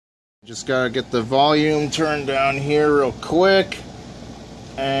Just gotta get the volume turned down here real quick.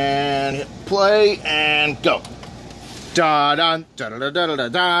 And hit play and go. Da dun da da da da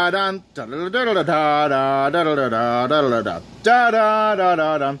da dun da da da da da da da da da da da da da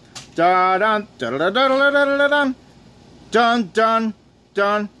da dun da dun da da da da da da dun dun dun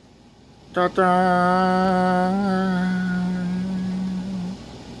dun da da.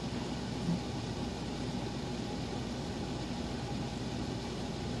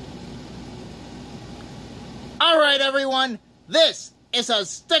 All right, everyone, this is a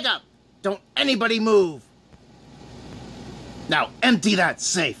stick up. Don't anybody move. Now empty that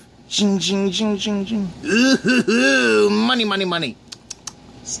safe. Ching, ching, ching, ching, ching. Ooh, money, money, money.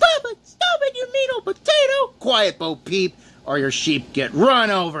 Stop it, you mean old potato. Quiet, Bo Peep, or your sheep get run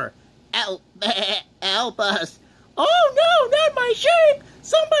over. Help us. Oh no, not my sheep.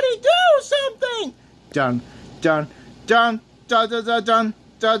 Somebody do something. Dun, dun, dun, dun, dun, dun, dun.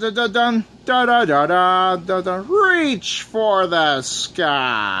 Da da da dun, da da da da da da. Reach for the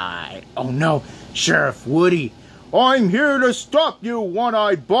sky. Oh no, Sheriff Woody. I'm here to stop you,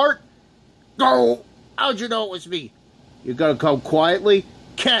 one-eyed Bart. Go. How'd you know it was me? You gotta come quietly.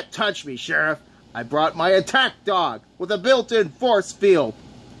 Can't touch me, Sheriff. I brought my attack dog with a built-in force field.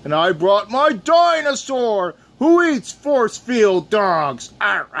 And I brought my dinosaur who eats force field dogs.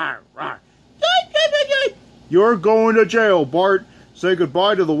 Arr, arr, arr. You're going to jail, Bart. Say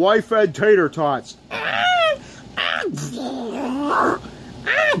goodbye to the wife and tater tots.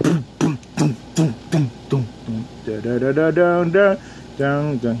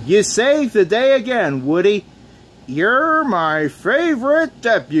 You saved the day again, Woody. You're my favorite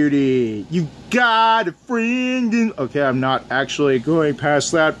deputy. You got a friend. Okay, I'm not actually going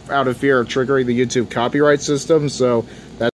past that out of fear of triggering the YouTube copyright system, so